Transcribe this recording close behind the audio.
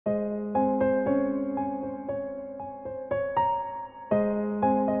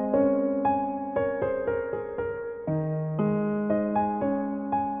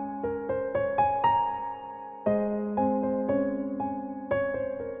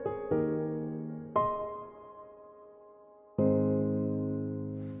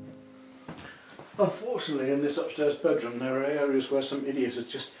Unfortunately, in this upstairs bedroom there are areas where some idiot has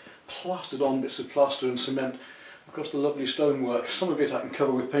just plastered on bits of plaster and cement across the lovely stonework. Some of it I can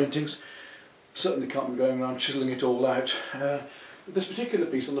cover with paintings. Certainly can't be going around chiselling it all out. This particular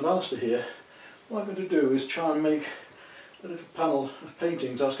piece on the banister here, what I'm going to do is try and make a little panel of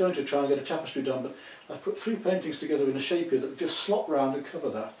paintings. I was going to try and get a tapestry done, but I put 3 paintings together in a shape here that just slot round and cover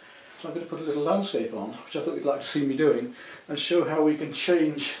that. So I'm going to put a little landscape on, which I thought you'd like to see me doing, and show how we can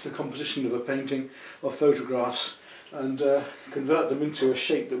change the composition of a painting or photographs and convert them into a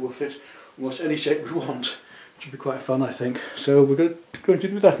shape that will fit almost any shape we want, which will be quite fun, I think. So we're going to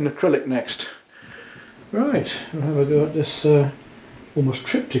do that in acrylic next. Right, we'll have a go at this almost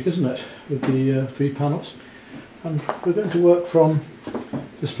triptych, isn't it, with the 3 panels. And we're going to work from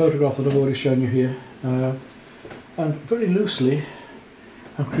this photograph that I've already shown you here, and very loosely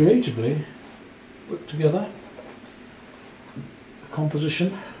and creatively put together a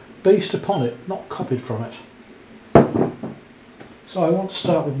composition based upon it, not copied from it. So I want to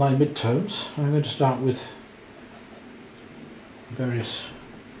start with my mid-tones. I'm going to start with various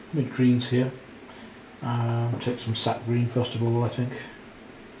mid-greens here. Take some sap green first of all, I think.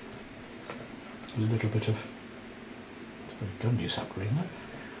 A little bit of, it's very gundy sap green, right?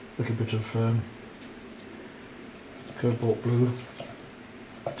 A little bit of cobalt blue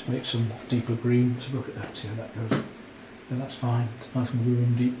to make some deeper green. So look at that, see how that goes. Yeah, that's fine, it's a nice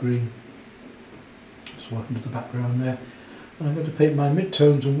warm deep green. Just work into the background there. And I'm going to paint my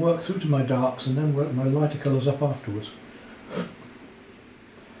mid-tones and work through to my darks and then work my lighter colours up afterwards.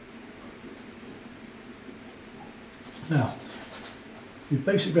 Now, the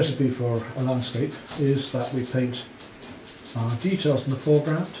basic recipe for a landscape is that we paint our details in the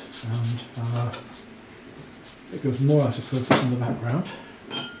foreground and it goes more out of focus in the background,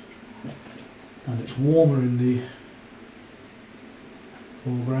 and it's warmer in the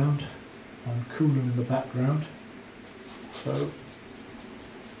foreground and cooler in the background. So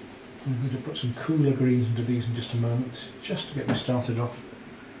I'm going to put some cooler greens into these in just a moment, just to get me started off.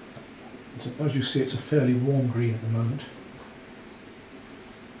 So as you see, it's a fairly warm green at the moment.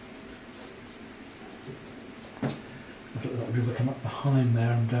 That'll be looking up behind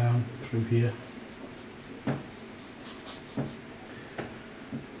there and down through here.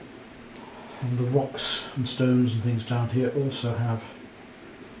 And the rocks and stones and things down here also have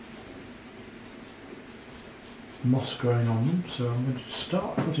moss growing on them, so I'm going to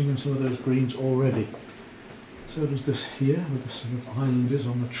start putting in some of those greens already. So does this here with the sort of islanders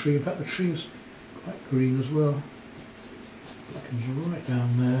on the tree. In fact, the tree is quite green as well. It comes right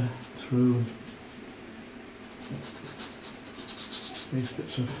down there through, and these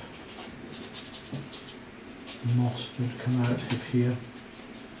bits of moss would come out of here,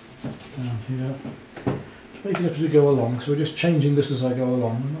 down here. Just make it up as we go along, so we're just changing this as I go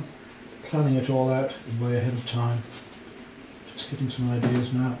along. We're not planning it all out way ahead of time. Just getting some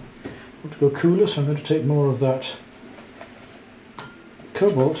ideas now. I want to go cooler, so I'm going to take more of that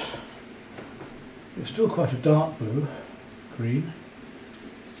cobalt. It's still quite a dark blue, green.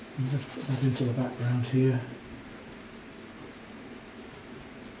 I'm going to put that into the background here.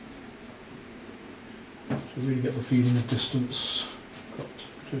 To really get the feeling of distance. Got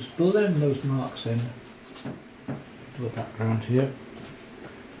to just blend those marks in to the background here.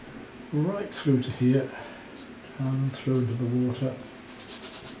 Right through to here, down through into the water.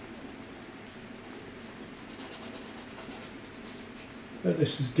 Where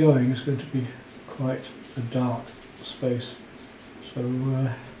this is going is going to be quite a dark space, so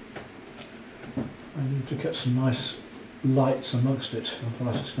I need to get some nice lights amongst it,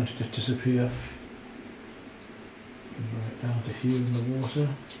 otherwise it's going to just disappear. Right down to here in the water,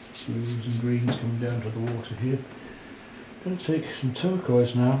 blues and greens coming down to the water here. I'm going to take some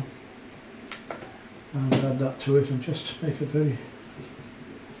turquoise now and add that to it and just make a very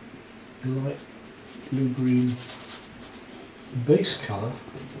light blue-green base colour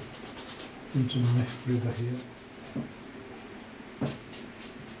into my river here.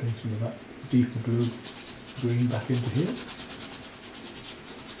 Bring some of that deeper blue-green back into here.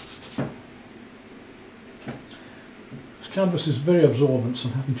 This canvas is very absorbent, so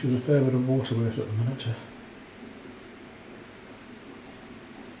I'm having to use a fair bit of water with it at the minute.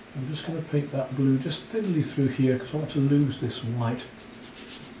 I'm just going to paint that blue just thinly through here because I want to lose this white.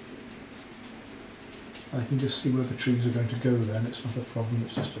 I can just see where the trees are going to go then, it's not a problem,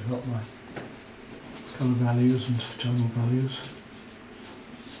 it's just to help my colour values and tonal values.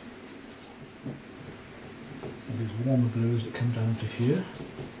 And these warmer blues that come down to here,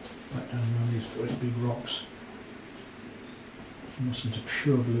 right down around these great big rocks. Almost into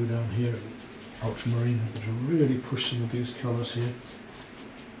pure blue down here, ultramarine. I'm going to really push some of these colours here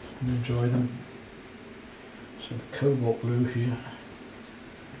and enjoy them. So the cobalt blue here,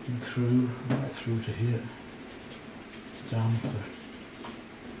 and through, right through to here, down for,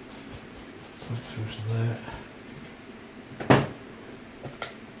 right through to there.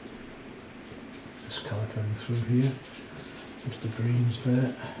 This colour coming through here, with the greens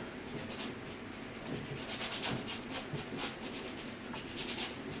there.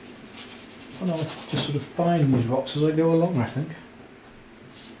 And I'll just sort of find these rocks as I go along, I think.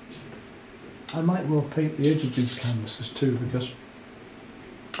 I might well paint the edge of these canvases too, because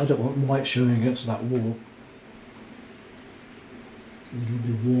I don't want white showing against that wall. The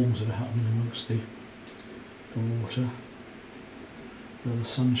lovely warms that are happening amongst the water. Where the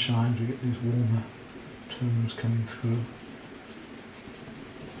sun shines, we get these warmer tones coming through.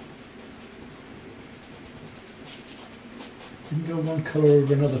 You can go one colour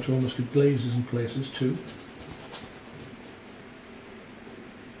over another to almost get glazes in places too.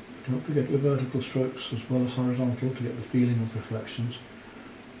 Don't forget the vertical strokes as well as horizontal to get the feeling of reflections.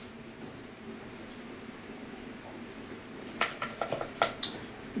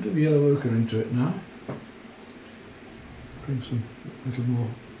 Bit of yellow ochre into it now. Bring some little more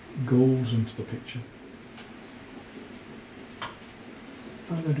golds into the picture.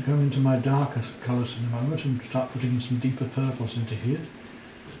 I'm going to come into my darker colours in a moment and start putting in some deeper purples into here.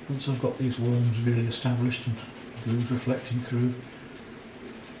 Once I've got these warms really established and blues reflecting through,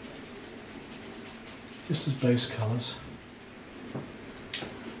 just as base colours.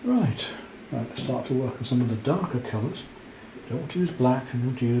 Right, let's start to work on some of the darker colours. Don't want to use black, and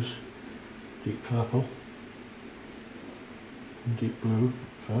don't use deep purple and deep blue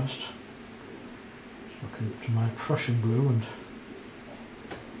first. So I'll come up to my Prussian blue and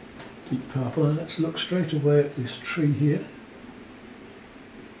deep purple, and let's look straight away at this tree here.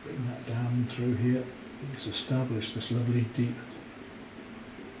 Bring that down through here. Let's establish this lovely deep,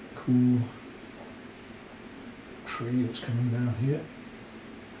 cool tree that's coming down here.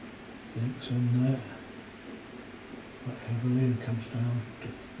 Links in there quite heavily and comes down to a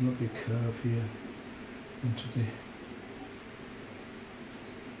lovely curve here into the.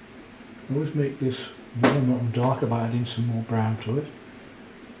 Always make this warmer and darker by adding some more brown to it.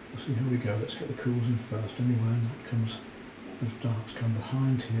 We'll see how we go. Let's get the cools in first anyway, and that comes, those darks come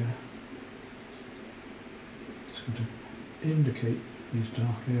behind here. It's going to indicate these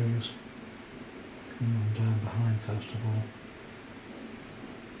dark areas coming on down behind first of all.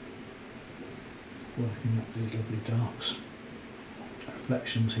 Working up these lovely darks.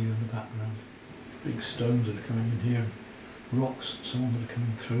 Reflections here in the background. Big stones that are coming in here, rocks and so on that are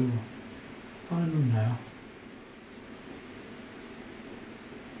coming through. Find them now.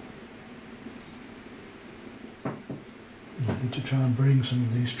 I need to try and bring some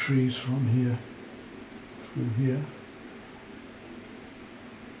of these trees from here through here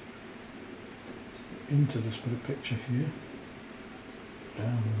into this bit of picture here,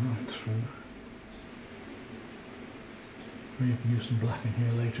 down and right through. Maybe can use some black in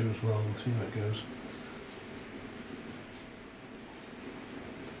here later as well. We'll see how it goes.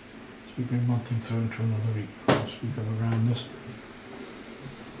 So we bring one thing through into another as we go around this.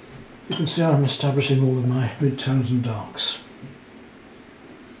 You can see I'm establishing all of my mid-tones and darks.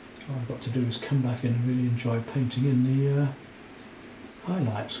 All I've got to do is come back in and really enjoy painting in the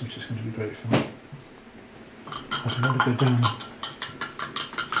highlights, which is going to be great fun. I'm going to go down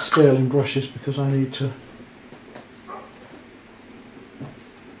scaling brushes because I need to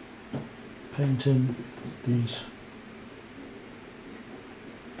paint in these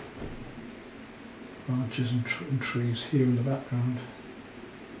branches and trees here in the background.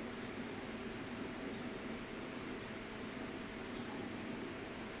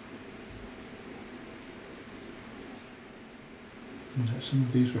 And let some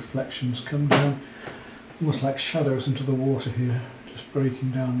of these reflections come down, almost like shadows into the water here, just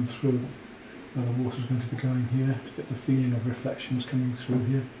breaking down through where the water's going to be going here to get the feeling of reflections coming through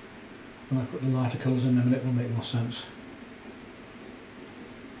here. When I put the lighter colours in a minute, it will make more sense.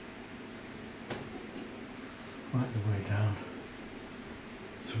 Right the way down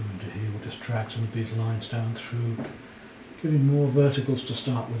through into here, we'll just drag some of these lines down through, giving more verticals to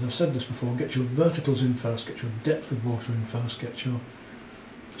start with. I've said this before, get your verticals in first, get your depth of water in first, get your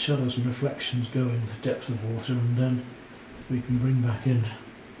shadows and reflections going, the depth of water, and then we can bring back in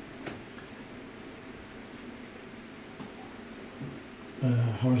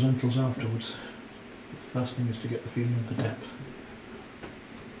horizontals afterwards. The first thing is to get the feeling of the depth.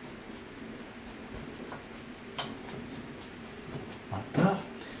 Like that.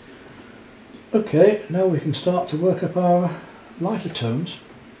 Okay, now we can start to work up our lighter tones.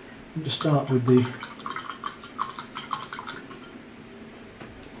 I'm going to start with the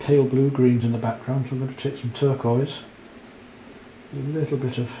pale blue greens in the background, so I'm going to take some turquoise, a little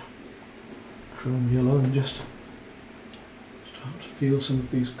bit of chrome yellow, and just start to feel some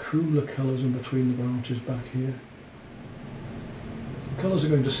of these cooler colours in between the branches back here. The colours are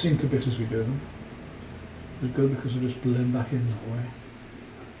going to sink a bit as we do them. It's good because they'll just blend back in that way.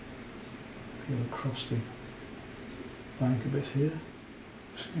 Feel across the bank a bit here.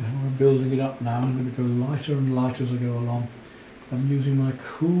 So I'm building it up now. I'm going to go lighter and lighter as I go along. I'm using my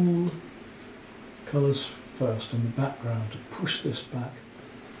cool colours first in the background to push this back.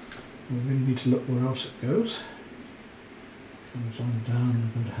 We really need to look where else it goes. Comes on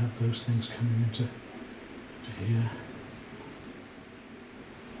down, we're going to have those things coming into here.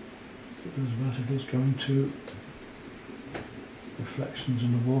 Get those verticals going to reflections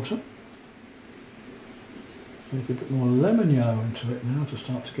in the water. Make a bit more lemon yellow into it now to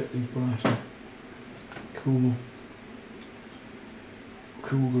start to get these brighter, cool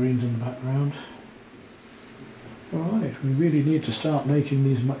greens in the background. Alright, we really need to start making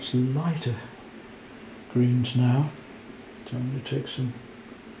these much lighter greens now. So I'm going to take some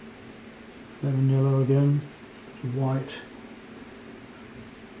lemon yellow again, some white,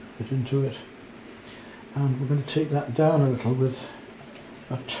 put into it, and we're going to take that down a little with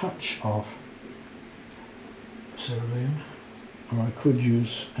a touch of cerulean, or I could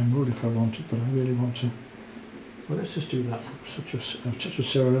use emerald if I wanted, but I really want to, well, let's just do that. Such a touch of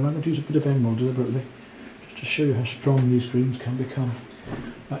cerulean. I'm going to use a bit of emerald deliberately, just to show you how strong these greens can become.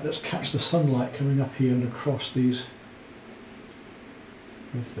 Right, let's catch the sunlight coming up here and across these.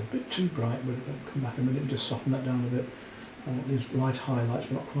 It's a bit too bright, but it'll come back a minute and just soften that down a bit. I want these light highlights,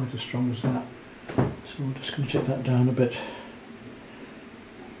 but not quite as strong as that. So I'm just going to take that down a bit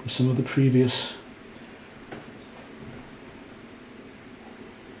with some of the previous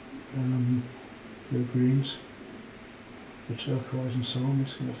blue greens, the turquoise and so on. I'm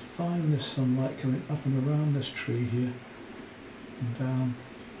just going to find this sunlight coming up and around this tree here and down.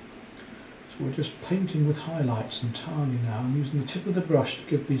 So we're just painting with highlights entirely now. I'm using the tip of the brush to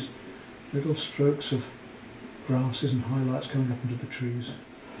give these little strokes of grasses and highlights coming up into the trees.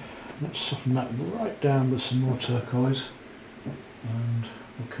 Let's soften that right down with some more turquoise, and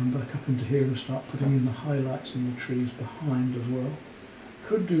we'll come back up into here and start putting in the highlights in the trees behind as well.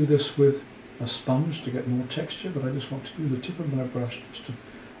 Could do this with a sponge to get more texture, but I just want to use the tip of my brush just to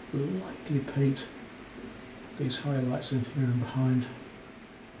lightly paint these highlights in here and behind.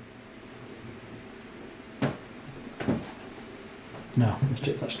 Now let's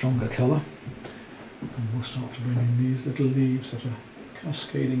take that stronger colour and we'll start to bring in these little leaves that are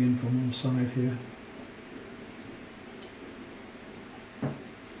cascading in from one side here.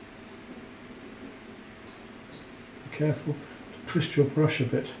 Be careful to twist your brush a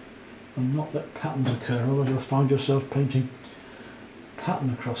bit and not let patterns occur, otherwise you'll find yourself painting a pattern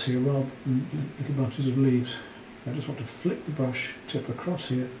across here rather than little bunches of leaves. I just want to flick the brush tip across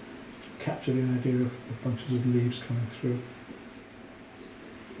here to capture the idea of bunches of leaves coming through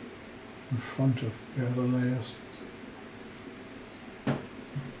in front of the other layers.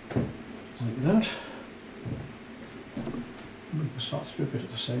 Like that. We can start to do a bit of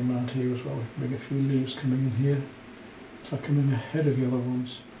the same around here as well. We can bring a few leaves coming in here, so coming ahead of the other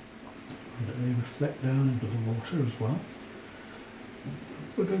ones, so that they reflect down into the water as well.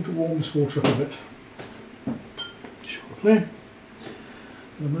 We're going to warm this water up a bit shortly. At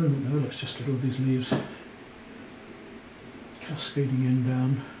the moment though, let's just get all these leaves cascading in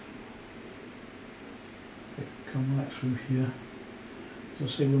down. They come right through here. As I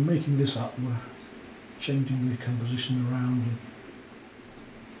say, we're making this up, we're changing the composition around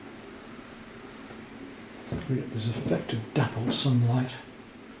and create this effect of dappled sunlight.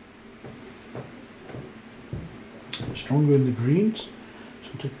 A bit stronger in the greens, so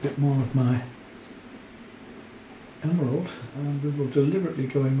I'll take a bit more of my emerald, and we will deliberately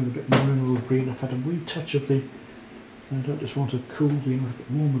go in with a bit more emerald green. I've had a wee touch of the, I don't just want a cool green, a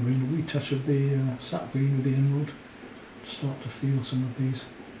bit warmer green, a wee touch of the sap green with the emerald to start to feel some of these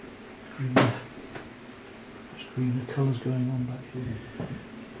greener colours going on back here.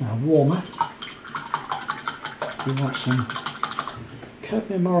 Now warmer, we want some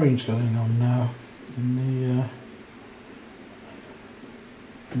cadmium orange going on now in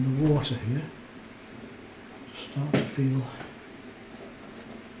the water here. Start to feel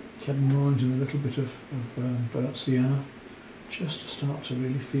cadmium orange and a little bit of burnt sienna, just to start to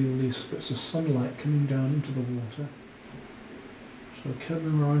really feel these bits of sunlight coming down into the water. So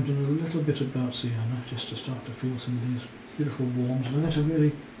cadmium orange and a little bit of burnt sienna, just to start to feel some of these beautiful warms. And I'm going to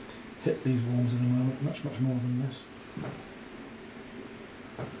really hit these warms in a moment, much more than this.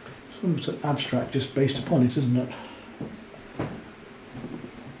 So it's an abstract just based upon it, isn't it?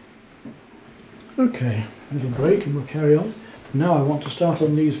 Okay, a little break and we'll carry on. Now I want to start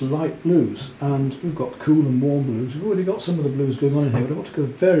on these light blues, and we've got cool and warm blues. We've already got some of the blues going on in here, but I want to go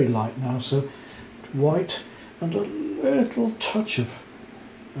very light now, so white and a little touch of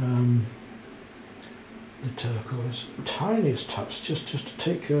the turquoise, tiniest touch, just to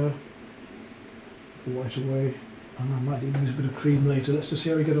take the white away, and I might even use a bit of cream later. Let's just see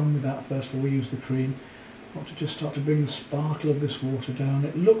how we get on with that first before we use the cream. I want to just start to bring the sparkle of this water down.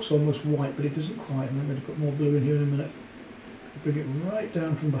 It looks almost white, but it isn't quite, and I'm going to put more blue in here in a minute. Bring it right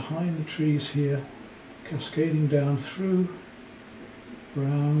down from behind the trees here, cascading down through,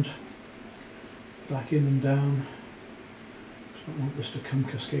 round, back in and down. So I want this to come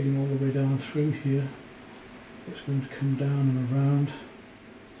cascading all the way down through here. It's going to come down and around,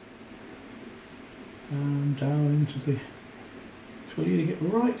 and down into the, so we're leading it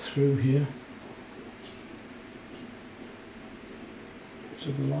right through here. Bits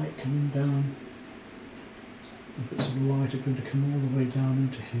of light coming down. Bits of light are going to come all the way down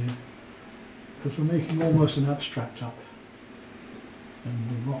into here, because we're making almost an abstract up, and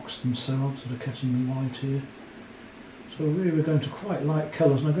the rocks themselves that are catching the light here. So really we're going to quite light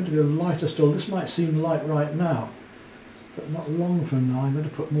colours, and I'm going to go lighter still. This might seem light right now, but not long from now I'm going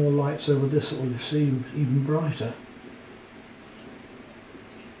to put more lights over this that will seem even brighter.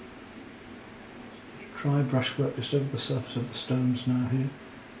 Try brushwork just over the surface of the stones now here.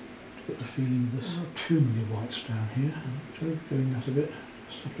 Get the feeling of this. There are too many whites down here. I'm doing that a bit.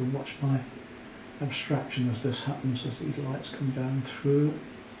 Just have to watch my abstraction as this happens, as these lights come down through.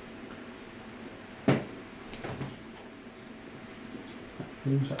 That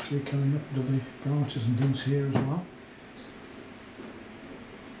blue's actually coming up into the branches and things here as well.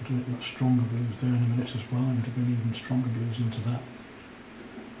 I'll do it much stronger blues there in a minute as well. I'm going to bring even stronger blues into that.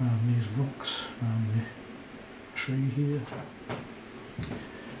 Around these rocks, around the tree here.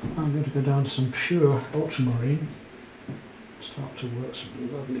 I'm going to go down to some pure ultramarine, start to work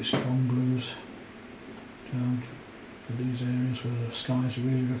some lovely strong blues down to these areas where the sky is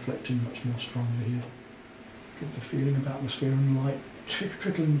really reflecting much more strongly here. Give the feeling of atmosphere and light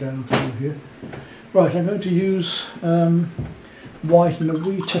trickling down through here. Right, I'm going to use white and a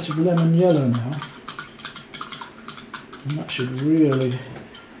wee touch of lemon yellow now, and that should really,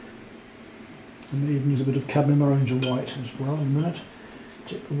 I may even use a bit of cadmium orange and white as well in a minute.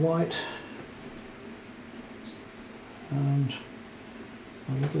 Take the white and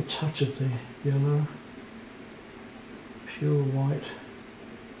a little touch of the yellow, pure white,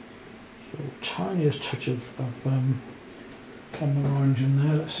 so tiniest touch of cadmium orange in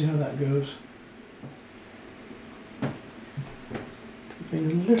there. Let's see how that goes.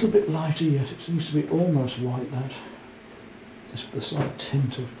 Being a little bit lighter yet, it needs to be almost white, that, just with a slight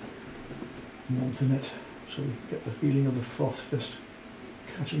tint of warmth in it, so we get the feeling of the froth just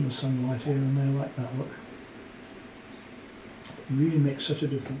catching the sunlight here and there like that. Look, it really makes such a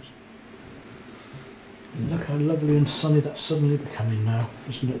difference. And look how lovely and sunny that's suddenly becoming now.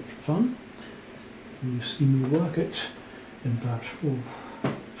 Isn't it fun? And you see me work it in about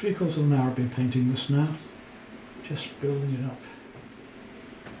 3/4 of an hour. I've been painting this now, just building it up.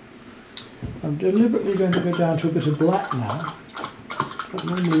 I'm deliberately going to go down to a bit of black now. I don't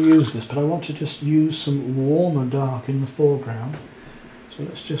normally use this, but I want to just use some warmer dark in the foreground. So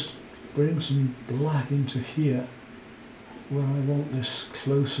let's just bring some black into here where I want this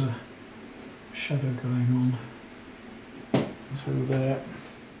closer shadow going on through there.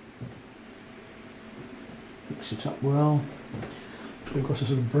 Mix it up well. So we've got a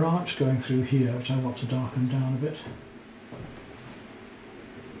sort of branch going through here which I want to darken down a bit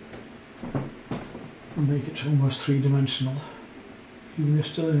and make it almost three-dimensional. Even if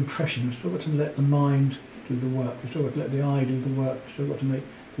still an impression, we've still got to let the mind do the work, we've still got to let the eye do the work, we've still got to make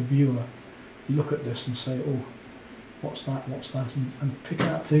the viewer look at this and say, oh, what's that, and pick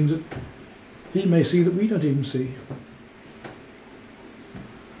out things that he may see that we don't even see.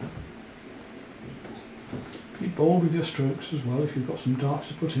 Be bold with your strokes as well. If you've got some darks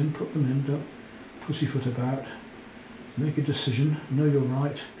to put them in, don't pussyfoot about. Make a decision, know you're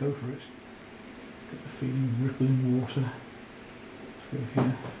right, go for it. Get the feeling of rippling water through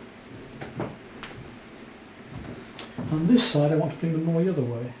here. On this side I want to bring them more the other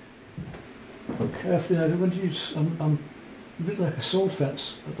way. Look carefully, I don't want to use, I'm a bit like a sword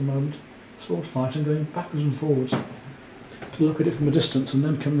fence at the moment, sword fight. I'm going backwards and forwards to look at it from a distance and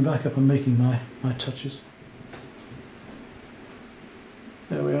then coming back up and making my touches.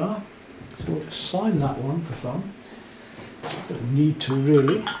 There we are. So we'll just sign that one for fun. Don't need to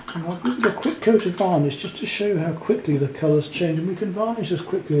really. And I'll give it a quick coat of varnish just to show you how quickly the colours change, and we can varnish as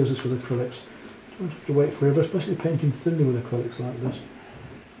quickly as this with acrylics. Don't have to wait forever, especially painting thinly with acrylics like this.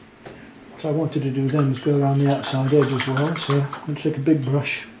 what I wanted to do then was go around the outside edge as well, so I'm going to take a big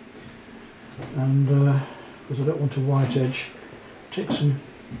brush and, because I don't want a white edge, take some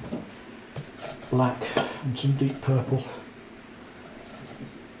black and some deep purple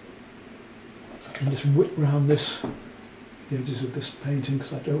and just whip round the edges of this painting,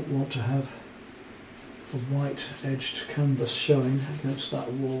 because I don't want to have a white edged canvas showing against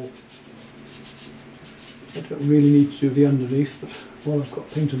that wall. I don't really need to do the underneath, but while I've got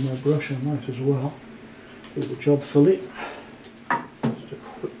paint on my brush I might as well do the job fully. Just a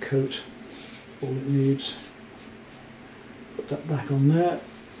quick coat, all it needs. Put that back on there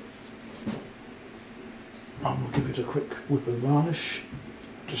and we'll give it a quick whip of varnish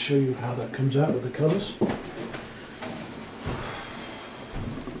to show you how that comes out with the colours.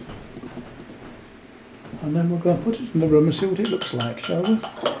 And then we'll go and put it in the room and see what it looks like, shall we?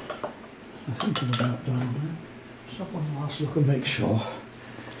 I think I'm about done now. Just have one last look and make sure.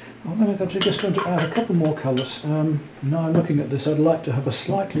 I'm just going to add a couple more colours. Now I'm looking at this, I'd like to have a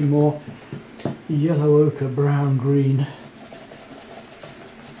slightly more yellow ochre, brown, green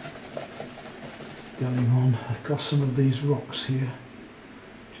going on across some of these rocks here.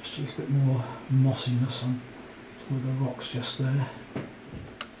 Just a little bit more mossiness on some of the rocks just there.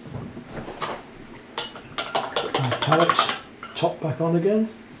 Put my palette top back on again.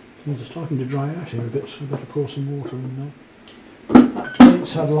 It's starting to dry out here a bit, so I've got to pour some water in there. That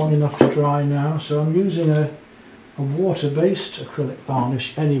paint's had long enough to dry now, so I'm using a water-based acrylic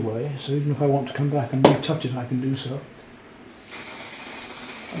varnish anyway, so even if I want to come back and retouch it I can do so.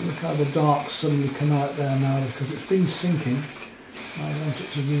 And look how the darks suddenly come out there now, because it's been sinking. I want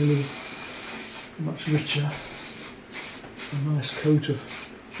it to really be much richer. A nice coat of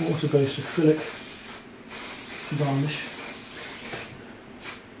water-based acrylic varnish.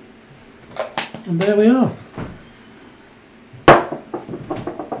 And there we are.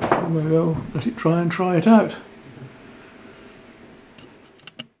 And we'll go let it dry and try it out.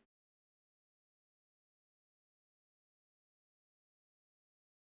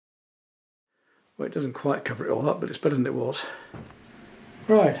 Well, it doesn't quite cover it all up, but it's better than it was.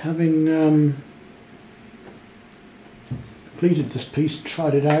 Right, having completed this piece,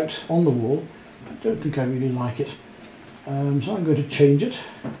 tried it out on the wall, I don't think I really like it. So I'm going to change it.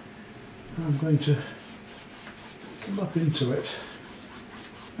 I'm going to come up into it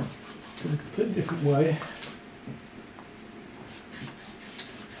in a completely different way.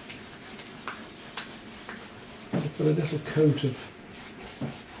 I'm going to put a little coat of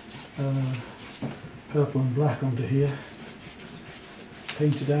purple and black onto here,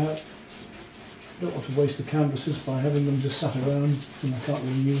 paint it out. I don't want to waste the canvases by having them just sat around and I can't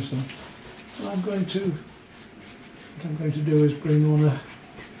really use them. So what I'm going to do is bring on a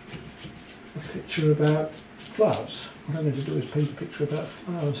picture about flowers. What I'm going to do is paint a picture about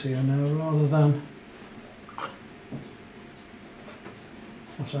flowers here now, rather than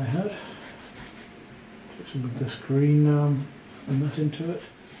what I had. Take some of this green now and that into it.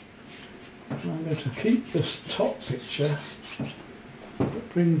 And I'm going to keep this top picture, but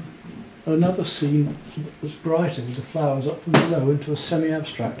bring another scene that's brighter with the flowers up from below into a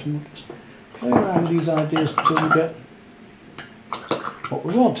semi-abstract, and we'll just play around with these ideas until we get what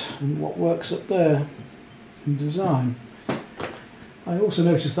we want and what works up there in design. I also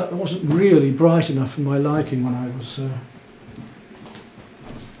noticed that it wasn't really bright enough for my liking when I was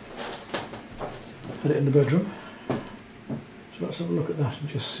had it in the bedroom. So let's have a look at that and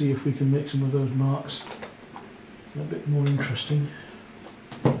just see if we can make some of those marks a bit more interesting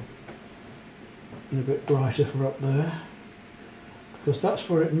and a bit brighter for up there, because that's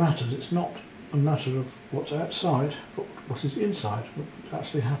where it matters. It's not a matter of what's outside, but what is inside, what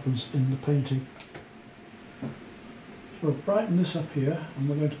actually happens in the painting. So we'll brighten this up here, and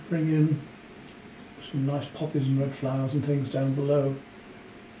we're going to bring in some nice poppies and red flowers and things down below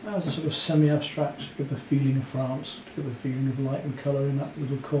as a sort of semi-abstract to give the feeling of France, to give the feeling of light and colour in that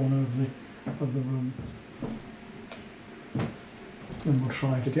little corner of the room. And we'll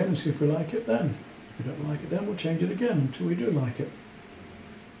try it again and see if we like it then. If we don't like it then we'll change it again until we do like it.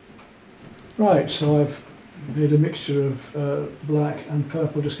 Right, so I've made a mixture of black and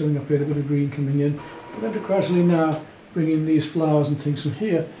purple just coming up here, a bit of green coming in. I'm going to gradually now bring in these flowers and things from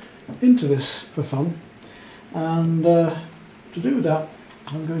here into this for fun. And to do that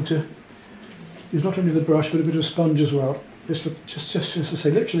I'm going to use not only the brush but a bit of sponge as well, just to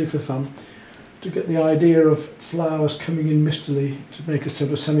say literally for fun, to get the idea of flowers coming in mistily, to make a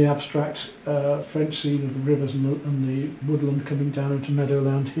sort of semi-abstract French scene of the rivers and the woodland coming down into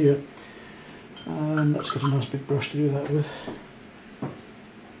meadowland here. And let's get a nice big brush to do that with.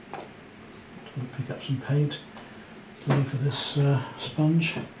 I'll pick up some paint ready for this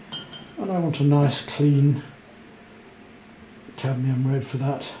sponge. And I want a nice clean cadmium red for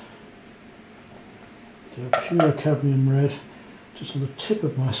that. Do a pure cadmium red just on the tip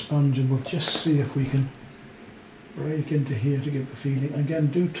of my sponge, and we'll just see if we can break into here to give the feeling. Again,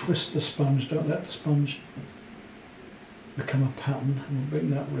 do twist the sponge, don't let the sponge become a pattern, and we'll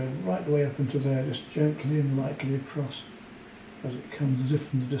bring that red right the way up into there, just gently and lightly across as it comes, as if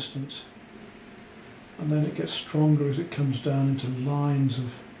from the distance. And then it gets stronger as it comes down into lines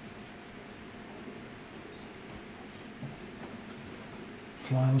of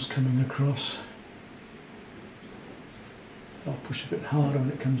flowers coming across. I'll push a bit harder when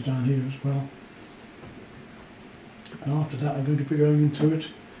it comes down here as well. And after that I'm going to be going into it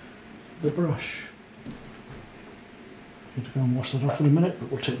the brush. I'm going to go and wash that off in a minute,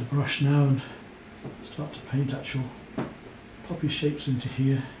 but we'll take the brush now and start to paint actual poppy shapes into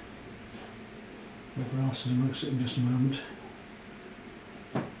here. The grass is amongst it in just a moment.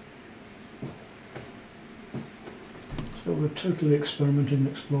 So we're totally experimenting and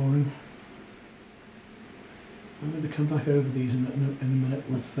exploring. I'm going to come back over these in a minute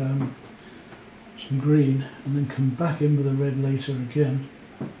with some green, and then come back in with a red later again.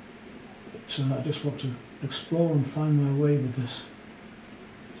 But I just want to explore and find my way with this. So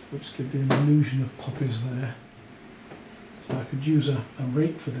let's give the illusion of poppies there. So I could use a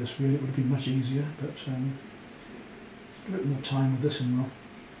rake for this, really, it would be much easier, but a bit more time with this and we'll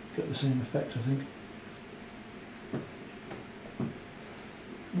get the same effect, I think.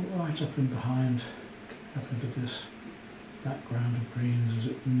 Right up in behind, up into this background of greens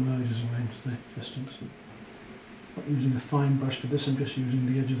as it merges away into the distance. Not using a fine brush for this, I'm just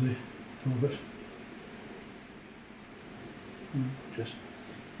using the edge of the filbert. Just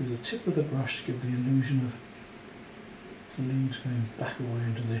use the tip of the brush to give the illusion of the leaves going back away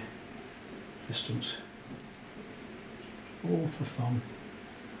into the distance. All for fun.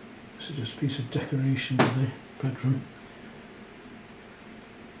 This is just a piece of decoration for the bedroom.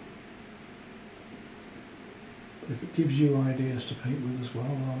 But if it gives you ideas to paint with as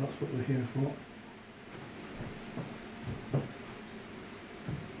well, that's what we're here for.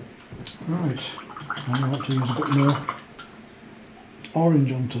 Right, now I want to use a bit more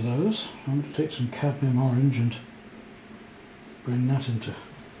orange onto those. I'm going to take some cadmium orange and bring that into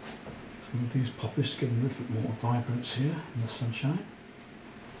some of these poppies to give them a little bit more vibrance here in the sunshine.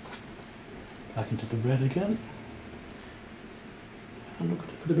 Back into the red again. And we're going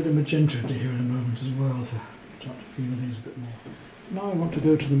to put a bit of magenta into here in a moment as well to start to feel these a bit more. Now I want to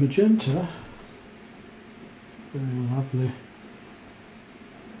go to the magenta. Very lovely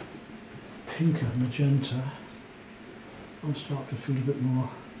pinker magenta. I'll start to feel a bit more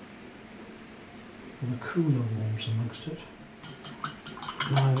of the cooler warmth amongst it.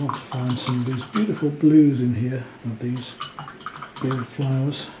 Now I want to find some of these beautiful blues in here, of these field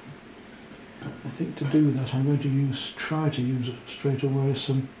flowers. I think to do that I'm going to try to use straight away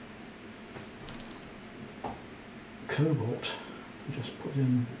some cobalt. Just put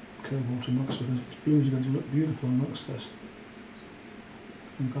in cobalt amongst it. These blues are going to look beautiful amongst this.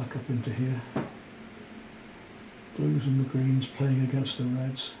 And back up into here. Blues and the greens playing against the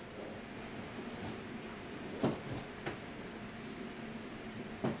reds.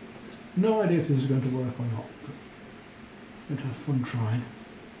 No idea if this is going to work or not, but I'm going to have fun trying.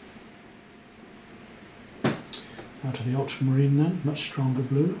 Now to the ultramarine then, much stronger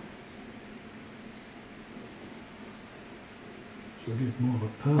blue. So we'll give more of a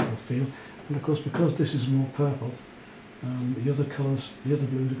purple feel, and of course because this is more purple, the other colours, the other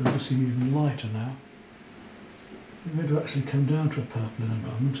blues are going to seem even lighter now. I'm going to actually come down to a purple in a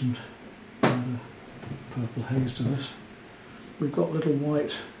moment and add a purple haze to this. We've got little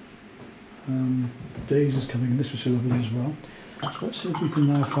white daisies coming in, this was so lovely as well. So let's see if we can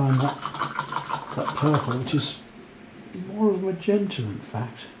now find that purple, which is more of magenta in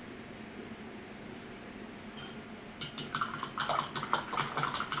fact.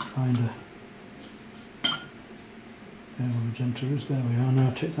 Find there where magenta is, there we are.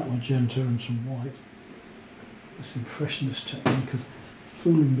 Now take that magenta and some white. This impressionist technique of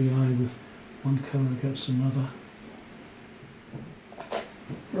fooling the eye with one colour against another.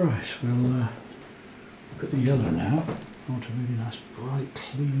 Right, we'll look at the yellow now. I want a really nice bright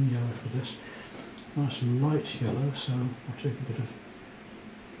clean yellow for this. Nice light yellow, so I'll take a bit of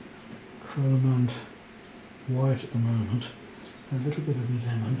chrome and white at the moment. A little bit of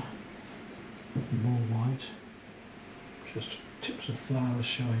lemon, more white. Just tips of flowers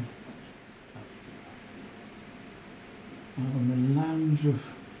showing. Now a melange of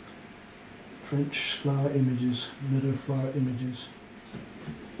French flower images, meadow flower images.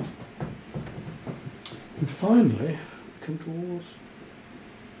 And finally, come towards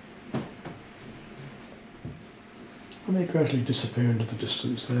And they gradually disappear into the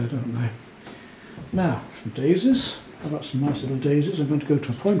distance there, don't they? Now, some daisies. I've got some nice little daisies. I'm going to go to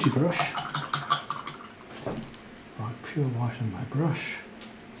a pointy brush. Right, pure white on my brush.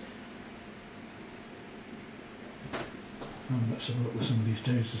 And let's have a look with some of these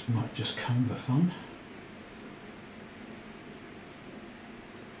daisies, might just come for fun.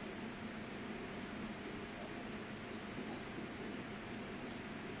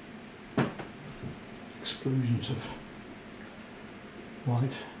 Explosions of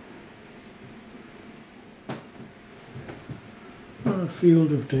white. And a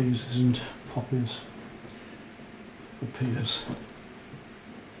field of daisies and poppies appears.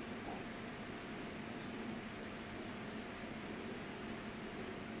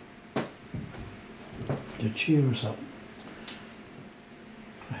 To cheer us up.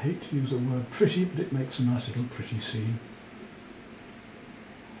 I hate to use the word pretty, but it makes a nice little pretty scene.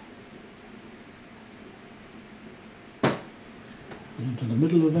 And into the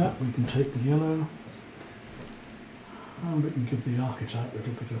middle of that we can take the yellow and we can give the archetype a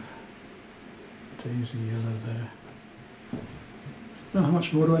little bit of daisy yellow there. Now how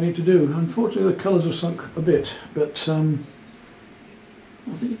much more do I need to do? Unfortunately the colours have sunk a bit, but I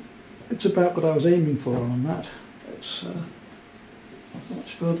think it's about what I was aiming for on that. It's not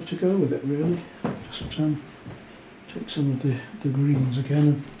much further to go with it really. Just take some of the greens again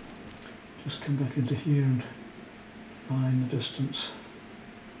and just come back into here and fine the distance.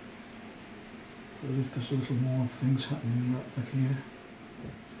 As if there's a little more things happening right back here.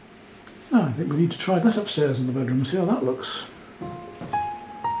 Now I think we need to try that upstairs in the bedroom and see how that looks.